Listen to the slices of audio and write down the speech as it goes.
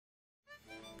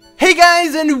Hey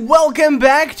guys, and welcome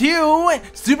back to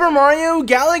Super Mario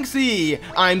Galaxy!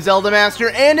 I'm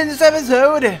ZeldaMaster, and in this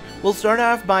episode, we'll start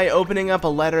off by opening up a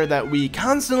letter that we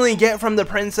constantly get from the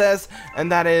princess,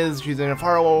 and that is, she's in a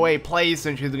faraway place,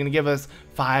 and she's gonna give us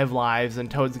 5 lives,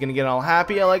 and Toad's gonna get all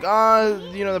happy, like,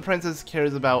 you know, the princess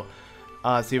cares about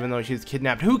us, even though she's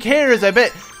kidnapped. Who cares? I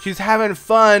bet she's having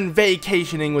fun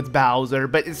vacationing with Bowser,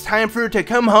 but it's time for her to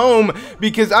come home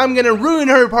because I'm gonna ruin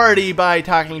her party by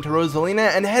talking to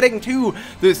Rosalina and heading to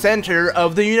the center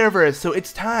of the universe. So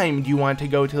it's time. Do you want to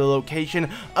go to the location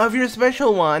of your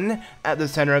special one at the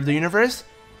center of the universe?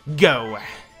 Go.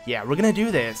 Yeah, we're gonna do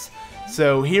this.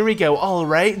 So here we go.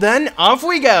 Alright, then off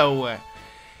we go.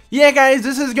 Yeah guys,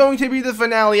 this is going to be the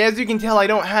finale. As you can tell, I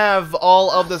don't have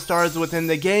all of the stars within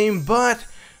the game, but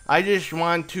I just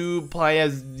want to play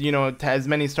as, you know, as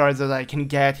many stars as I can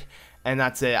get, and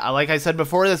that's it. Like I said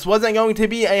before, this wasn't going to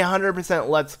be a 100%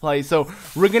 Let's Play, so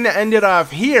we're going to end it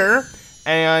off here,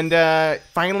 and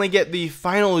finally get the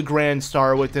final grand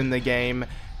star within the game,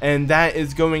 and that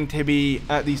is going to be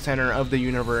at the center of the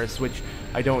universe, which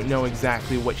I don't know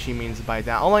exactly what she means by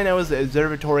that. All I know is the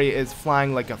observatory is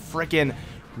flying like a frickin'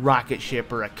 rocket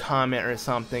ship or a comet or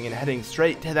something and heading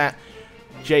straight to that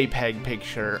JPEG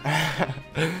picture.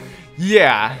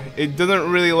 Yeah, it doesn't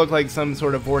really look like some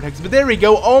sort of vortex, but there we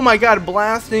go. Oh my god,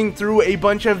 blasting through a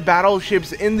bunch of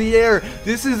battleships in the air.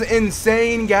 This is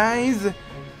insane, guys.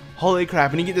 Holy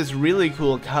crap, and you get this really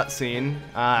cool cutscene.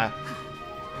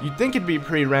 You'd think it'd be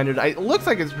pre-rendered. It looks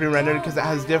like it's pre-rendered because it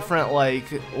has different, like,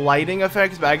 lighting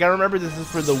effects, but I gotta remember this is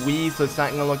for the Wii, so it's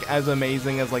not gonna look as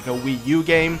amazing as, like, a Wii U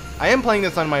game. I am playing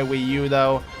this on my Wii U,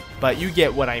 though, but you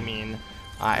get what I mean.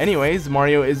 Anyways,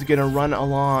 Mario is gonna run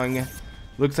along.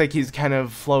 Looks like he's kind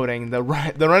of floating. The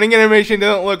running animation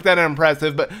doesn't look that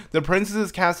impressive, but the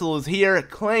princess's castle is here,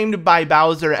 claimed by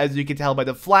Bowser, as you can tell by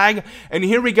the flag. And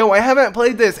here we go. I haven't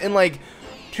played this in, like,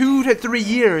 2 to 3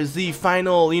 years, the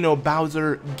final, you know,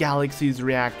 Bowser's Galaxy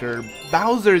Reactor,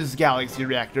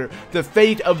 the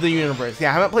fate of the universe.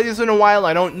 Yeah, I haven't played this in a while.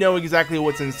 I don't know exactly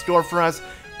what's in store for us,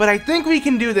 but I think we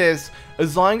can do this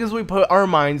as long as we put our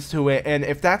minds to it. And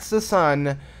if that's the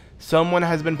sun, someone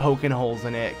has been poking holes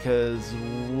in it, cause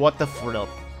what the frill?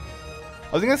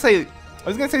 I was gonna say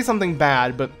something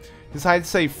bad, but decided to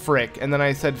say frick, and then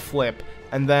I said flip.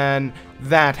 And then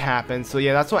that happens. So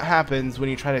yeah, that's what happens when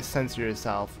you try to censor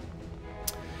yourself.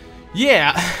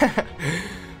 Yeah.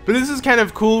 But this is kind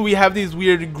of cool. We have these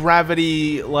weird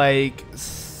gravity, like,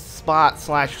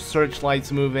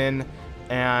 spot/searchlights moving.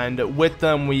 And with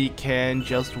them, we can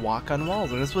just walk on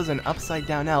walls. And this was an upside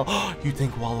down L. You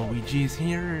think Waluigi's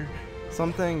here or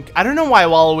something? I don't know why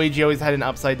Waluigi always had an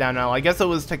upside down L. I guess it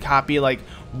was to copy, like,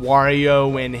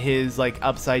 Wario and his, like,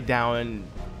 upside down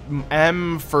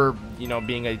M for, you know,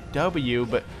 being a W,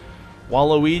 but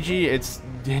Waluigi, it's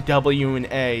W and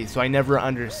A, so I never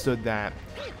understood that.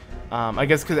 I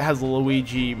guess because it has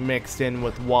Luigi mixed in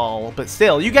with Wall, but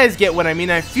still, you guys get what I mean.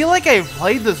 I feel like I've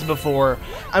played this before.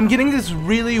 I'm getting this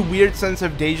really weird sense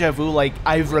of deja vu, like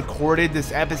I've recorded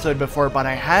this episode before, but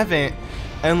I haven't,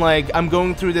 and like I'm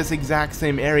going through this exact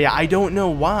same area. I don't know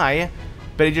why,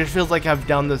 but it just feels like I've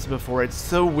done this before. It's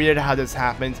so weird how this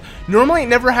happens. Normally, it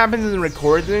never happens in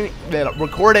recordings. Hopefully,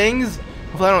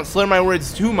 I don't slur my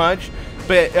words too much.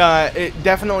 But it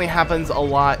definitely happens a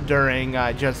lot during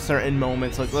just certain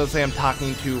moments. Like, let's say I'm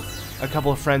talking to a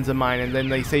couple of friends of mine, and then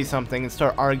they say something and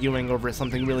start arguing over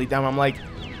something really dumb. I'm like,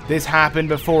 this happened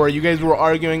before. You guys were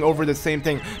arguing over the same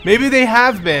thing. Maybe they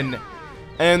have been,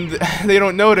 and they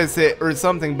don't notice it or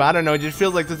something. But I don't know. It just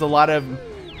feels like there's a lot of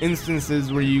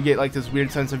instances where you get like this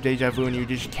weird sense of deja vu and you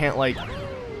just can't, like,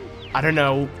 I don't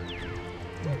know,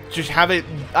 just have it.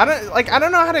 I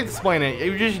don't know how to explain it.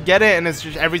 You just get it and it's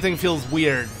just everything feels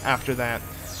weird after that.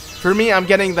 For me, I'm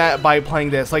getting that by playing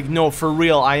this. Like, no, for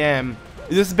real, I am.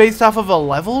 Is this based off of a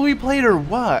level we played or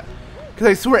what? Because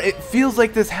I swear it feels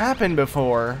like this happened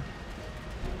before.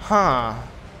 Huh.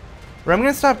 But I'm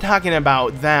going to stop talking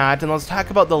about that, and let's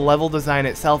talk about the level design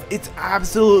itself. It's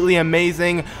absolutely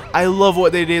amazing. I love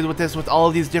what they did with this, with all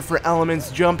of these different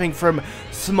elements, jumping from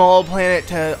small planet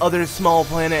to other small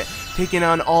planet, taking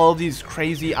on all of these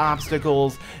crazy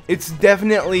obstacles. It's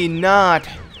definitely not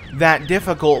that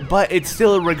difficult, but it's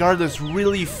still, regardless,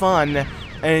 really fun,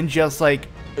 and just like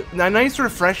a nice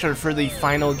refresher for the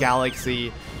final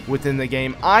galaxy within the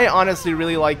game. I honestly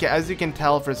really like it. As you can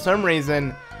tell, for some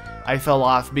reason, I fell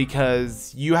off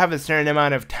because you have a certain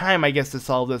amount of time, I guess, to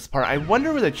solve this part. I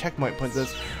wonder where the checkpoint puts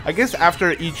us. I guess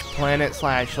after each planet /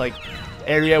 like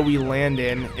area we land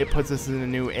in, it puts us in a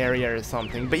new area or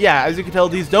something. But yeah, as you can tell,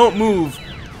 these don't move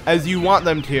as you want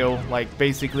them to, like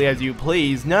basically as you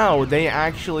please. No, they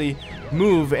actually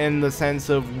move in the sense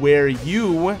of where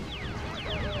you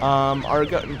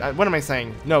what am I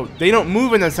saying? No, they don't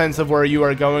move in the sense of where you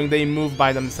are going. They move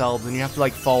by themselves, and you have to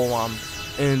like follow them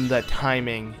in the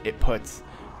timing it puts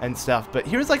and stuff. But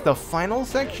here's like the final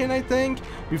section, I think,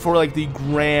 before like the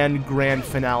grand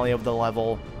finale of the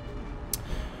level.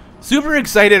 Super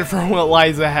excited for what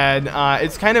lies ahead.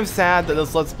 It's kind of sad that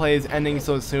this Let's Play is ending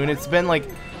so soon. It's been like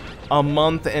a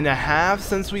month and a half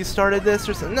since we started this,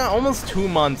 or something. No, almost 2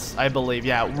 months, I believe.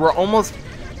 Yeah, we're almost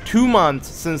 2 months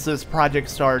since this project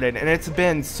started, and it's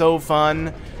been so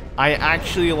fun. I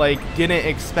actually like didn't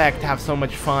expect to have so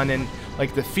much fun, and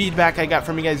like the feedback I got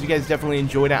from you guys definitely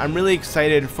enjoyed it. I'm really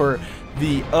excited for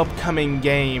the upcoming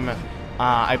game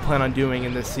I plan on doing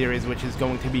in this series, which is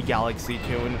going to be Galaxy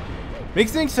Tune.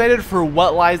 Makes me excited for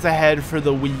what lies ahead for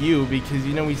the Wii U, because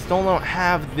you know we still don't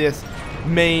have this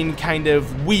main kind of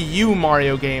Wii U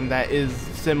Mario game that is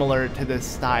similar to this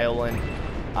style and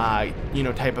you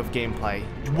know, type of gameplay.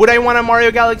 Would I want a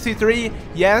Mario Galaxy 3?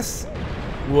 Yes.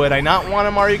 Would I not want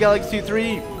a Mario Galaxy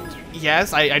 3?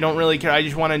 Yes. I don't really care. I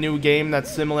just want a new game that's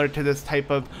similar to this type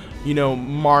of, you know,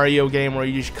 Mario game where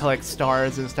you just collect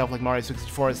stars and stuff like Mario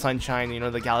 64, Sunshine, you know,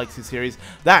 the Galaxy series,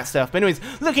 that stuff. But anyways,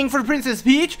 looking for Princess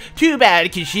Peach? Too bad,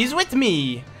 because she's with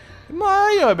me.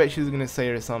 Mario, I bet she was going to say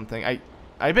or something.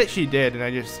 I bet she did, and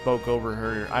I just spoke over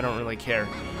her. I don't really care.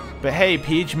 But hey,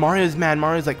 Peach, Mario's mad.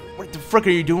 Mario's like, what the frick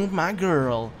are you doing with my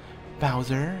girl,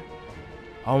 Bowser?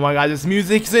 Oh my god, this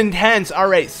music's intense.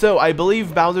 Alright, so I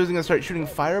believe Bowser's gonna start shooting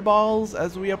fireballs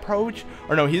as we approach.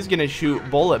 Or no, he's gonna shoot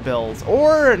bullet bills.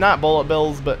 Or not bullet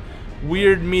bills, but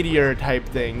weird meteor type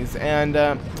things. And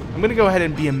I'm gonna go ahead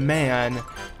and be a man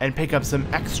and pick up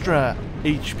some extra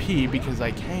HP because I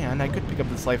can. I could pick up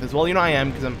this life as well. You know I am,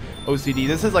 because I'm OCD.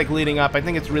 This is like leading up. I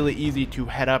think it's really easy to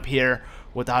head up here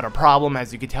without a problem,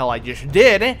 as you can tell I just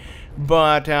did.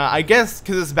 But I guess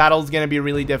because this battle is going to be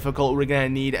really difficult, we're going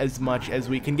to need as much as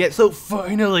we can get. So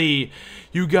finally,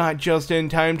 you got just in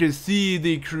time to see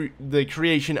the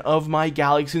creation of my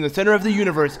galaxy in the center of the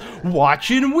universe.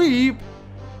 Watch and weep.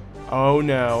 Oh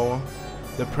no,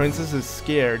 the princess is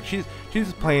scared.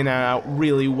 She's playing out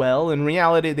really well. In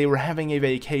reality, they were having a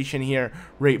vacation here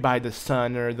right by the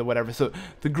sun or the whatever. So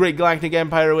the Great Galactic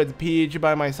Empire with Peach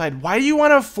by my side. Why do you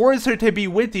want to force her to be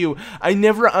with you? I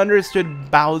never understood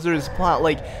Bowser's plot.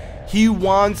 Like, he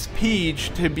wants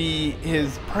Peach to be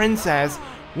his princess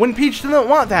when Peach doesn't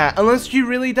want that, unless she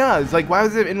really does. Like, why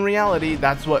was it in reality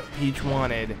that's what Peach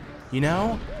wanted? You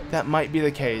know? That might be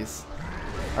the case.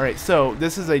 Alright, so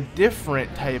this is a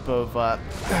different type of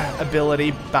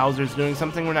ability. Bowser's doing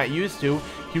something we're not used to.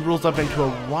 He rolls up into a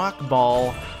rock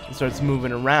ball and starts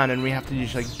moving around, and we have to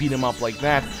just like beat him up like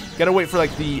that. Gotta wait for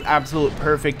like the absolute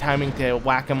perfect timing to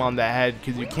whack him on the head,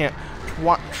 because you can't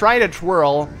try to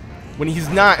twirl when he's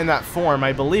not in that form,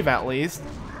 I believe at least.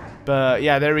 But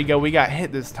yeah, there we go. We got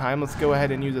hit this time. Let's go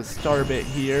ahead and use a star bit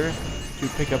here to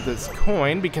pick up this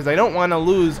coin, because I don't want to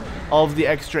lose all of the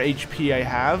extra HP I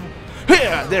have.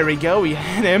 There we go, we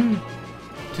hit him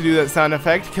to do that sound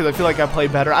effect, because I feel like I play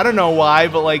better. I don't know why,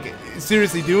 but like,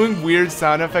 seriously, doing weird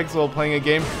sound effects while playing a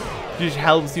game just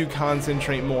helps you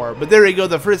concentrate more. But there we go,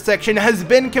 the first section has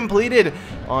been completed.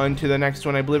 On to the next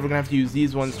one. I believe we're gonna have to use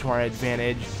these ones to our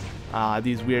advantage.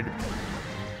 These weird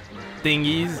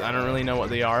thingies, I don't really know what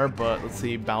they are, but let's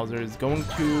see. Bowser is going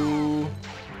to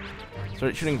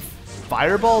start shooting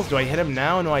fireballs. Do I hit him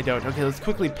now? No, I don't. Okay, let's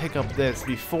quickly pick up this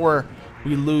before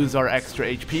we lose our extra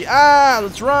HP. Ah,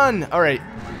 let's run. All right,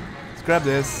 let's grab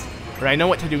this. All right, I know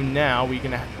what to do now. We're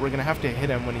gonna have to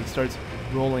hit him when he starts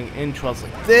rolling into us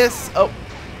like this. Oh,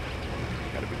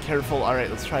 gotta be careful. All right,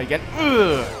 let's try again.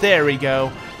 Ugh, there we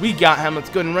go. We got him.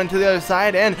 Let's go and run to the other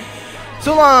side. And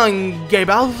so long, gay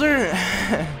Bowser.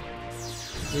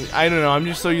 I don't know. I'm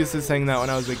just so used to saying that when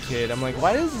I was a kid. I'm like,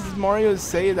 why does Mario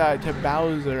say that to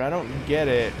Bowser? I don't get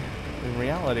it. In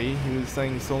reality, he was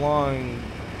saying so long.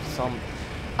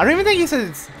 I don't even think he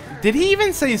says. Did he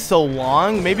even say so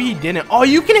long? Maybe he didn't. Oh,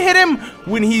 you can hit him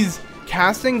when he's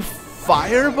casting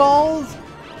fireballs?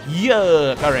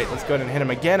 Yuck. Alright, let's go ahead and hit him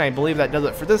again. I believe that does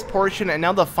it for this portion. And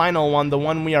now the final one, the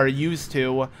one we are used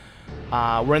to.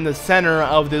 We're in the center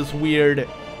of this weird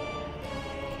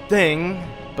thing.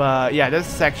 But yeah, this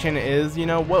section is, you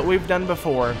know, what we've done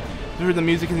before. Through the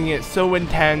music is gonna get so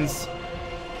intense.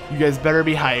 You guys better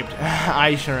be hyped.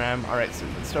 I sure am. Alright, so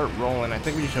let's start rolling. I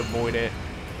think we should avoid it.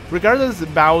 Regardless,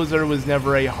 Bowser was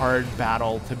never a hard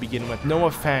battle to begin with. No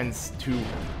offense to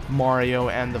Mario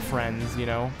and the friends, you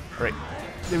know? Alright,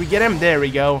 did we get him? There we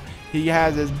go. He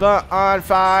has his butt on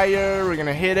fire. We're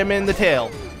gonna hit him in the tail.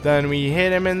 Then we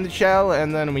hit him in the shell,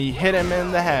 and then we hit him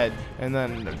in the head. And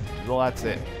then, well, that's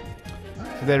it.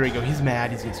 There we go. He's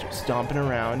mad. He's gonna start stomping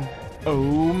around.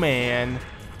 Oh man.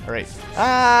 All right.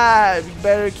 Ah, you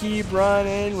better keep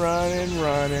running,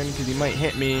 because he might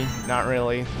hit me. Not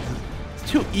really. It's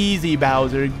too easy,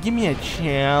 Bowser. Give me a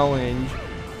challenge.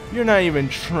 You're not even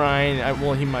trying.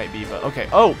 Well, he might be, but okay.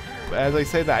 Oh, as I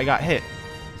say that, I got hit.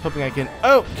 I was hoping I can.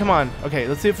 Oh, come on. Okay,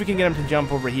 let's see if we can get him to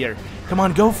jump over here. Come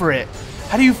on, go for it.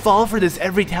 How do you fall for this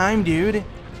every time, dude? You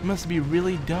must be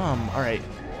really dumb. All right.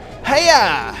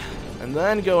 Hiya! And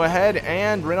then go ahead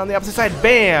and right on the opposite side.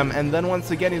 Bam! And then once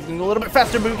again, he's going to go a little bit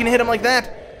faster, but we can hit him like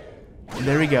that. And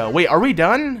there we go. Wait, are we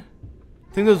done?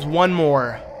 I think there's one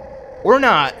more. Or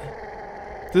not.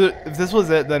 If this was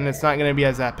it, then it's not going to be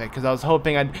as epic. Because I was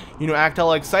hoping I'd, act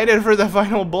all excited for the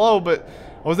final blow, but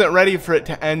I wasn't ready for it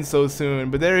to end so soon.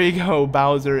 But there you go.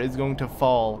 Bowser is going to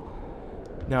fall.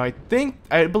 Now, I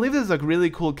believe there's a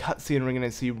really cool cutscene we're going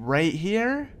to see right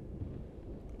here.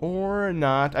 Or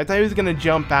not. I thought he was going to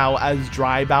jump out as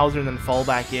dry Bowser and then fall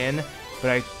back in.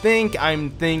 But I think I'm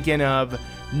thinking of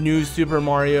New Super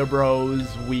Mario Bros.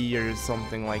 Wii or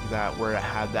something like that, where it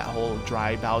had that whole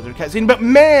dry Bowser cutscene. But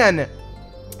man!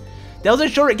 That was a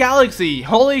short galaxy.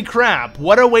 Holy crap.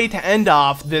 What a way to end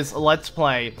off this Let's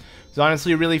Play. It was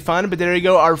honestly really fun, but there you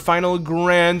go. Our final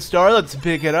Grand Star. Let's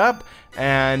pick it up.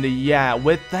 And yeah,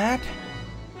 with that,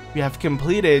 we have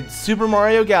completed Super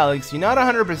Mario Galaxy. Not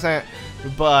 100%,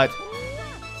 but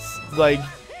like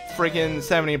freaking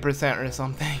 70% or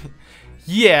something.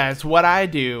 Yeah, it's what I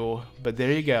do. But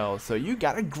there you go. So you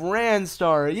got a Grand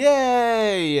Star.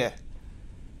 Yay!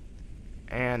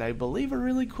 And I believe a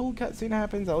really cool cutscene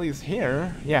happens, at least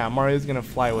here. Yeah, Mario's gonna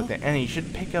fly with it. And he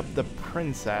should pick up the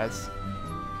princess.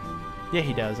 Yeah,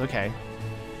 he does. Okay.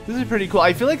 This is pretty cool.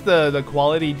 I feel like the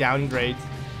quality downgrades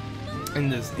in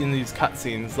these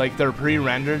cutscenes, like they're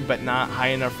pre-rendered but not high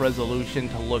enough resolution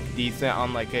to look decent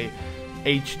on like a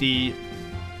HD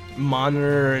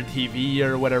monitor or TV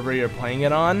or whatever you're playing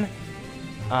it on.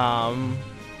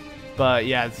 But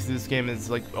yeah, this game is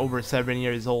like over 7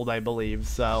 years old, I believe.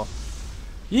 So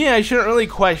yeah, I shouldn't really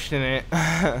question it.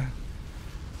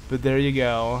 But there you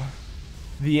go.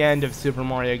 The end of Super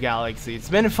Mario Galaxy. It's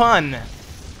been fun.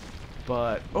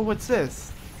 But, oh, what's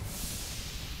this?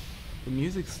 The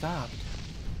music stopped.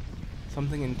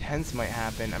 Something intense might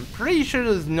happen. I'm pretty sure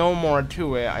there's no more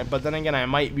to it, but then again, I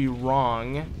might be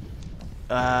wrong.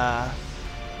 Oh,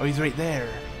 he's right there.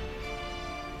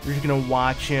 We're just gonna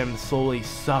watch him slowly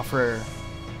suffer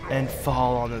and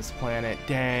fall on this planet.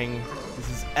 Dang,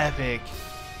 this is epic.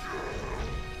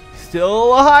 Still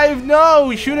alive?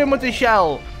 No! Shoot him with the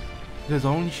shell. His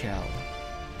own shell.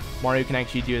 Mario can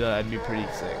actually do that. That'd be pretty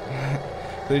sick.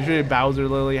 So usually Bowser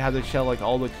literally has a shell like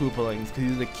all the Koopalings because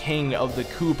he's the king of the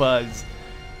Koopas.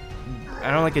 I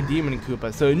don't like a demon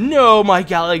Koopa. So no, my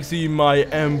galaxy, my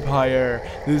empire.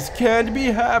 This can't be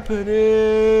happening.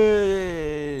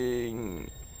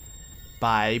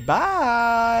 Bye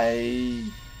bye.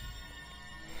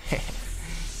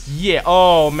 Yeah.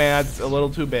 Oh man, that's a little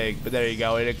too big. But there you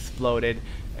go. It exploded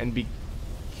and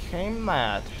became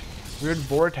that weird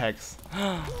vortex.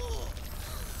 What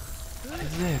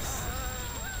is this?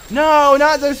 No,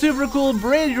 not the super cool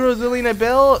bridge Rosalina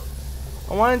built.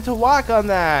 I wanted to walk on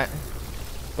that.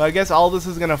 But I guess all this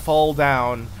is gonna fall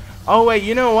down. Oh wait,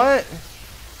 you know what?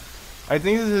 I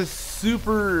think this is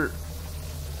super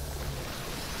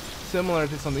similar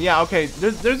to something. Yeah, okay.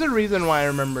 There's a reason why I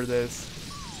remember this.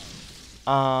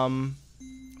 I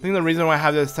think the reason why I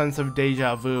have this sense of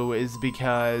deja vu is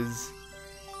because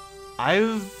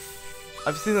I've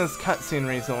seen this cutscene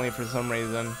recently for some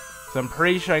reason. So I'm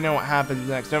pretty sure I know what happens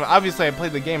next. Now, obviously, I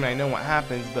played the game and I know what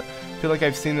happens, but I feel like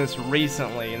I've seen this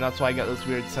recently, and that's why I got this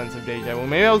weird sense of deja vu.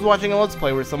 Maybe I was watching a Let's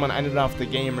Play where someone ended off the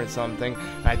game or something,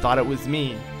 and I thought it was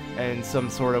me in some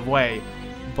sort of way.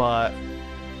 But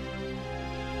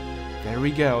there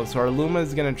we go. So our Luma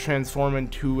is going to transform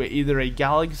into either a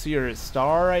galaxy or a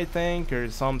star, I think, or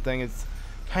something. It's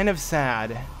kind of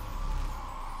sad.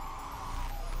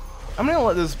 I'm going to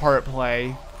let this part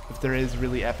play if there is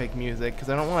really epic music, because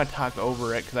I don't want to talk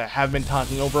over it, because I have been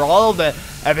talking over all of the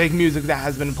epic music that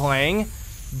has been playing.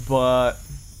 But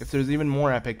if there's even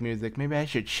more epic music, maybe I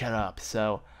should shut up.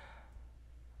 So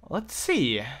let's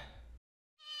see.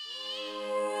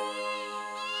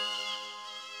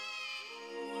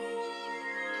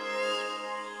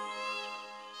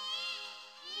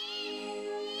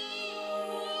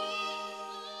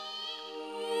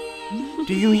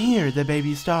 Do you hear the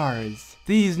baby stars?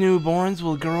 These newborns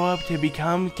will grow up to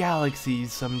become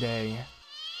galaxies someday.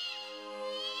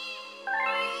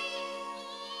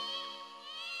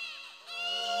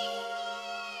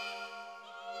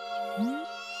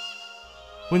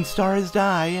 When stars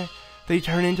die, they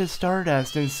turn into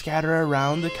stardust and scatter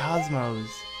around the cosmos.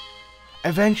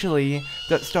 Eventually,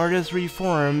 that stardust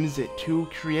reforms to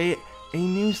create a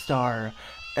new star,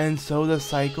 and so the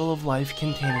cycle of life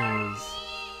continues.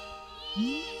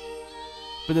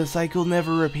 But the cycle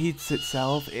never repeats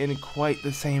itself in quite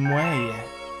the same way.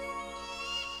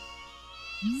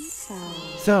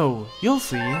 So, you'll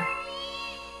see.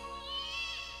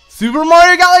 Super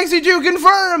Mario Galaxy 2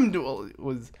 confirmed! Well, it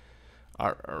was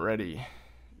already.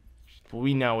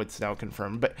 We know it's now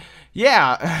confirmed. But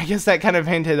yeah, I guess that kind of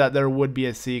hinted that there would be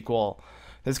a sequel.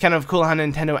 It's kind of cool how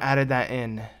Nintendo added that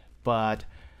in. But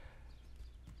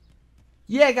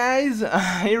yeah, guys,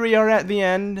 here we are at the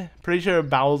end. Pretty sure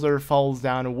Bowser falls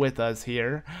down with us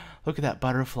here. Look at that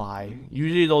butterfly.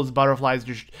 Usually those butterflies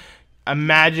just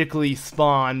magically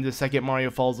spawn the second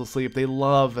Mario falls asleep. They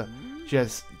love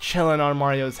just chilling on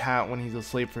Mario's hat when he's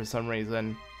asleep for some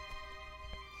reason.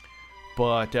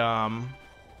 But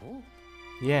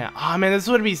yeah, oh man, this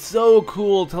would be so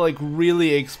cool to like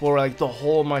really explore like the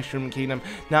whole Mushroom Kingdom,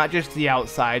 not just the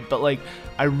outside, but like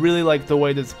I really like the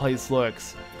way this place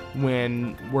looks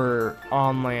when we're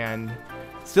on land.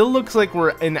 Still looks like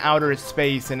we're in outer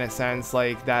space in a sense,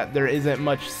 like that there isn't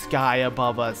much sky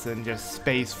above us and just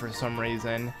space for some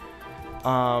reason.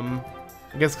 I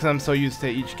guess because I'm so used to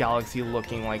each galaxy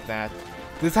looking like that.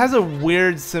 This has a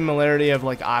weird similarity of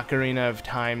like Ocarina of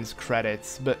Time's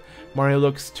credits, but Mario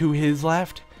looks to his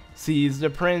left, sees the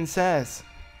princess,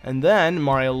 and then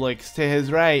Mario looks to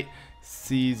his right,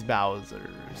 sees Bowser.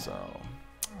 So,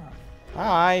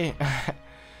 hi. I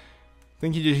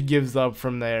think he just gives up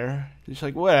from there. Just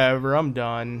like, whatever, I'm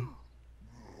done.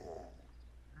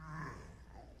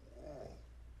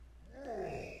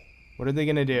 What are they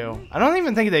gonna do? I don't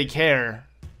even think they care.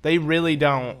 They really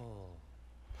don't.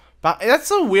 But that's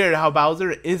so weird how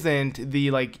Bowser isn't the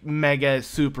like mega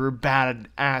super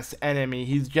badass enemy.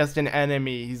 He's just an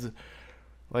enemy. He's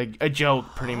like a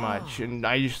joke pretty much. And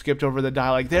I just skipped over the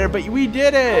dialogue there, but we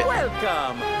did it.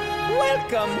 Welcome,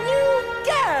 welcome, new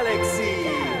galaxy.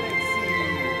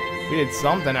 We did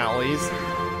something at least.